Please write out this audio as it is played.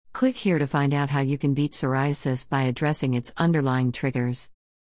Click here to find out how you can beat psoriasis by addressing its underlying triggers.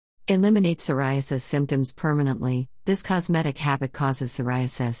 Eliminate psoriasis symptoms permanently. This cosmetic habit causes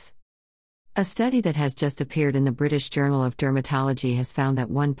psoriasis. A study that has just appeared in the British Journal of Dermatology has found that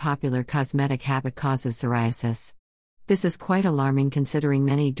one popular cosmetic habit causes psoriasis. This is quite alarming considering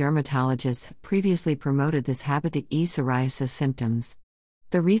many dermatologists have previously promoted this habit to ease psoriasis symptoms.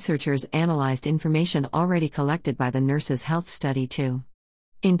 The researchers analyzed information already collected by the Nurses' Health Study too.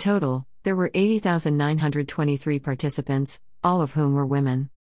 In total, there were 80,923 participants, all of whom were women.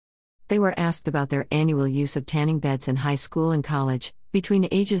 They were asked about their annual use of tanning beds in high school and college, between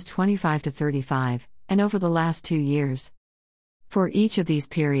ages 25 to 35, and over the last 2 years. For each of these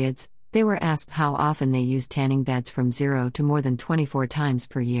periods, they were asked how often they used tanning beds from 0 to more than 24 times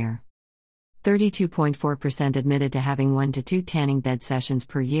per year. 32.4% admitted to having 1 to 2 tanning bed sessions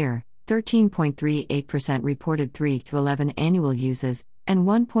per year, 13.38% reported 3 to 11 annual uses, and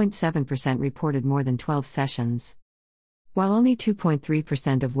 1.7% reported more than 12 sessions. While only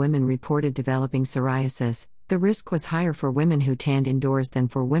 2.3% of women reported developing psoriasis, the risk was higher for women who tanned indoors than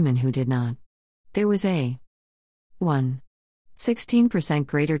for women who did not. There was a 16%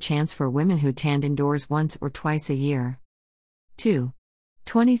 greater chance for women who tanned indoors once or twice a year.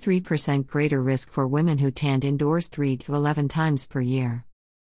 23% greater risk for women who tanned indoors 3 to 11 times per year.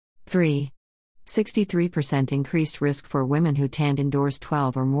 63% increased risk for women who tanned indoors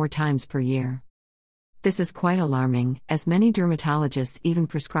 12 or more times per year. This is quite alarming, as many dermatologists even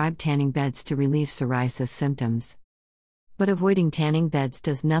prescribe tanning beds to relieve psoriasis symptoms. But avoiding tanning beds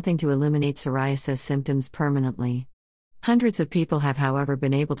does nothing to eliminate psoriasis symptoms permanently. Hundreds of people have, however,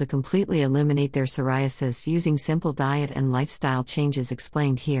 been able to completely eliminate their psoriasis using simple diet and lifestyle changes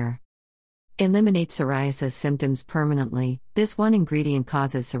explained here. Eliminate psoriasis symptoms permanently. This one ingredient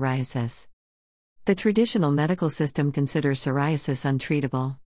causes psoriasis. The traditional medical system considers psoriasis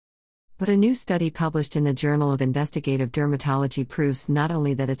untreatable. But a new study published in the Journal of Investigative Dermatology proves not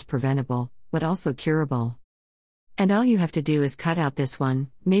only that it's preventable, but also curable. And all you have to do is cut out this one,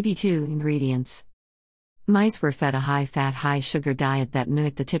 maybe 2 ingredients. Mice were fed a high-fat, high-sugar diet that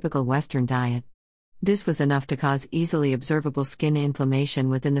mimicked the typical Western diet. This was enough to cause easily observable skin inflammation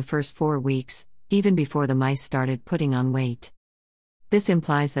within the first 4 weeks, even before the mice started putting on weight. This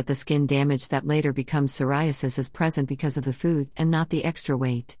implies that the skin damage that later becomes psoriasis is present because of the food and not the extra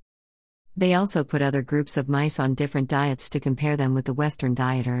weight. They also put other groups of mice on different diets to compare them with the Western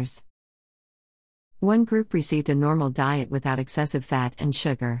dieters. One group received a normal diet without excessive fat and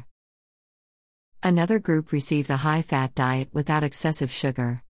sugar. Another group received a high-fat diet without excessive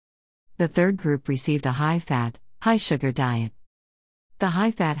sugar. The third group received a high-fat, high-sugar diet. The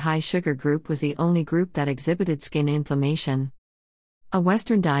high-fat, high-sugar group was the only group that exhibited skin inflammation. A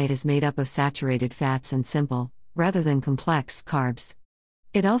Western diet is made up of saturated fats and simple, rather than complex, carbs.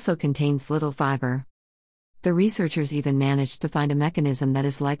 It also contains little fiber. The researchers even managed to find a mechanism that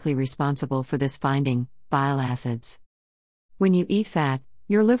is likely responsible for this finding: bile acids. When you eat fat,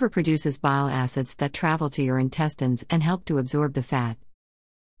 your liver produces bile acids that travel to your intestines and help to absorb the fat.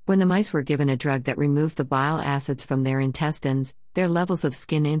 When the mice were given a drug that removed the bile acids from their intestines, their levels of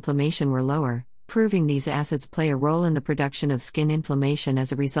skin inflammation were lower, proving these acids play a role in the production of skin inflammation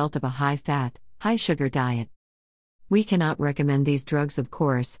as a result of a high-fat, high-sugar diet. We cannot recommend these drugs, of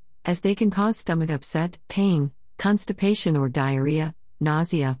course, as they can cause stomach upset, pain, constipation or diarrhea,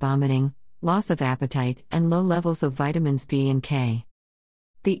 nausea, vomiting, loss of appetite, and low levels of vitamins B and K.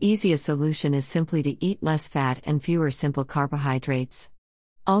 The easiest solution is simply to eat less fat and fewer simple carbohydrates.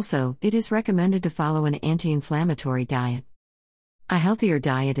 Also, it is recommended to follow an anti-inflammatory diet. A healthier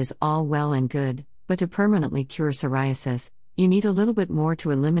diet is all well and good, but to permanently cure psoriasis, you need a little bit more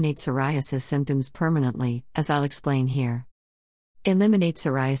to eliminate psoriasis symptoms permanently, as I'll explain here. Eliminate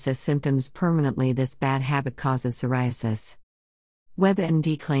psoriasis symptoms permanently. This bad habit causes psoriasis.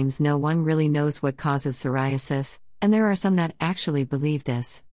 WebMD claims no one really knows what causes psoriasis, and there are some that actually believe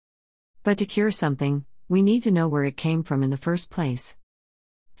this. But to cure something, we need to know where it came from in the first place.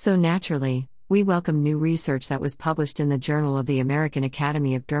 So naturally, we welcome new research that was published in the Journal of the American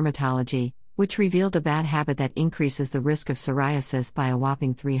Academy of Dermatology, which revealed a bad habit that increases the risk of psoriasis by a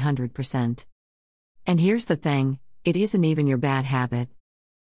whopping 300%. And here's the thing, it isn't even your bad habit.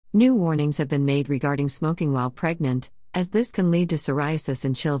 New warnings have been made regarding smoking while pregnant, as this can lead to psoriasis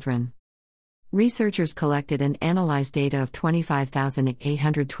in children. Researchers collected and analyzed data of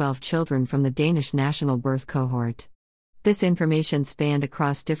 25,812 children from the Danish National Birth Cohort. This information spanned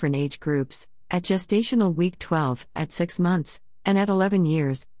across different age groups, at gestational week 12, at 6 months, and at 11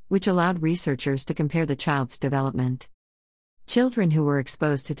 years, which allowed researchers to compare the child's development. Children who were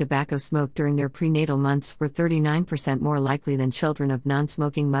exposed to tobacco smoke during their prenatal months were 39% more likely than children of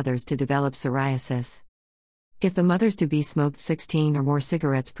non-smoking mothers to develop psoriasis. If the mothers-to-be smoked 16 or more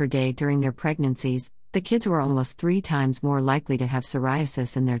cigarettes per day during their pregnancies, the kids were almost 3 times more likely to have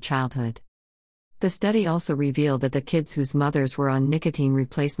psoriasis in their childhood. The study also revealed that the kids whose mothers were on nicotine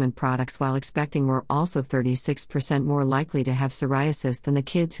replacement products while expecting were also 36% more likely to have psoriasis than the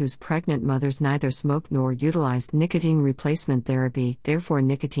kids whose pregnant mothers neither smoked nor utilized nicotine replacement therapy, therefore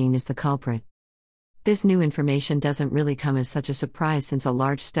nicotine is the culprit. This new information doesn't really come as such a surprise since a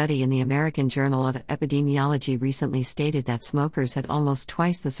large study in the American Journal of Epidemiology recently stated that smokers had almost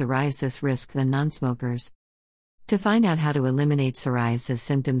twice the psoriasis risk than non-smokers. To find out how to eliminate psoriasis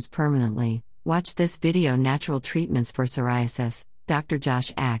symptoms permanently, watch this video: Natural Treatments for Psoriasis, Dr.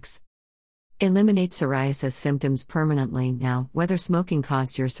 Josh Axe. Eliminate psoriasis symptoms permanently. Now, whether smoking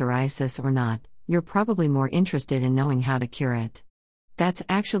caused your psoriasis or not, you're probably more interested in knowing how to cure it. That's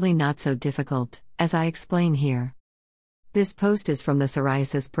actually not so difficult, as I explain here. This post is from the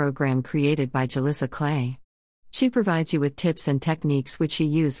psoriasis program created by Jalissa Clay. She provides you with tips and techniques which she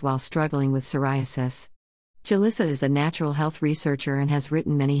used while struggling with psoriasis. Jalissa is a natural health researcher and has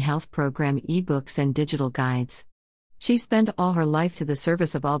written many health program ebooks and digital guides. She spent all her life to the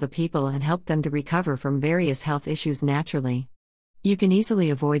service of all the people and helped them to recover from various health issues naturally. You can easily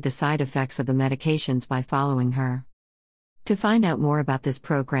avoid the side effects of the medications by following her. To find out more about this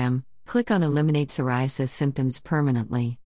program, click on Eliminate Psoriasis Symptoms Permanently.